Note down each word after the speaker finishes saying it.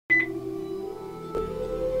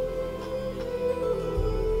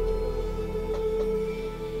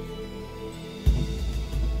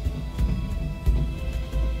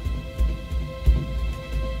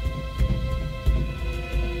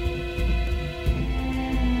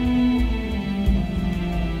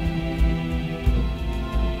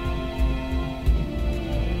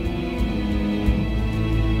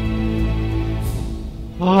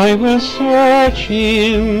I will search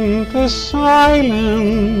in the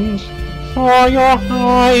silence for your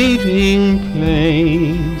hiding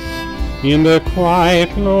place. In the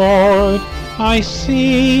quiet, Lord, I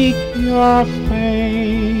seek your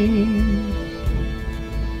face.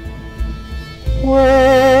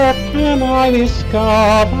 Where can I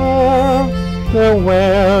discover the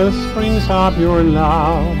wellsprings of your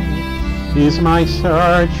love? Is my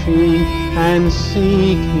searching and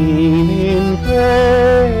seeking in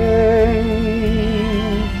vain?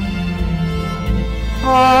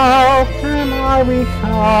 How can I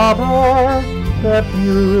recover the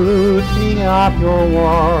beauty of your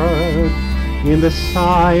word? In the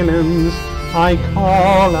silence I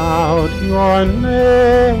call out your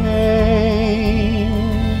name.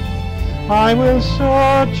 I will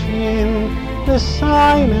search in the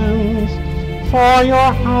silence for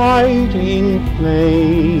your hiding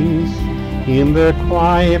place. In the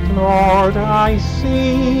quiet, Lord, I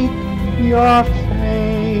seek your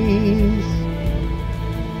face.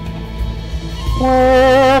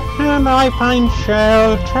 Where can I find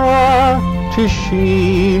shelter to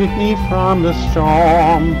shield me from the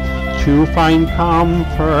storm, to find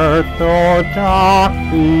comfort though dark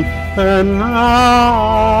be the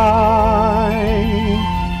night?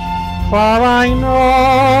 For I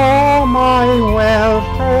know my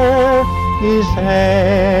welfare is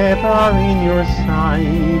ever in your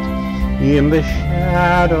sight. In the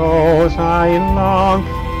shadows I long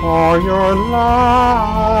for your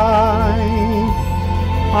light.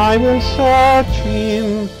 I will search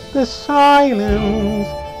in the silence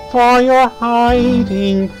for your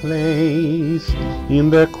hiding place. In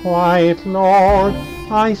the quiet, Lord,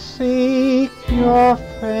 I seek your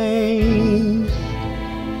face.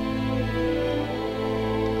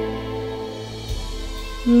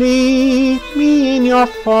 Lead me in your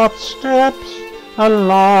footsteps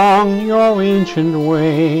along your ancient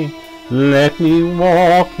way. Let me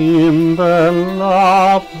walk in the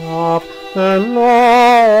love of the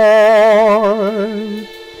Lord.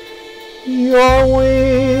 Your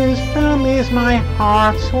wisdom is my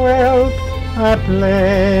heart's wealth, a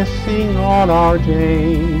blessing all our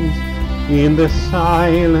days. In the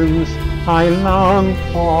silence I long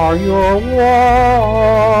for your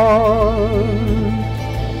word.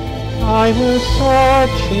 I will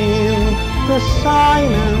search in the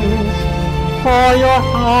silence for your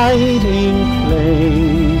hiding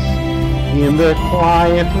place. In the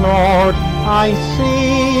quiet, Lord, I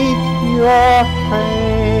seek your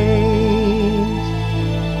face.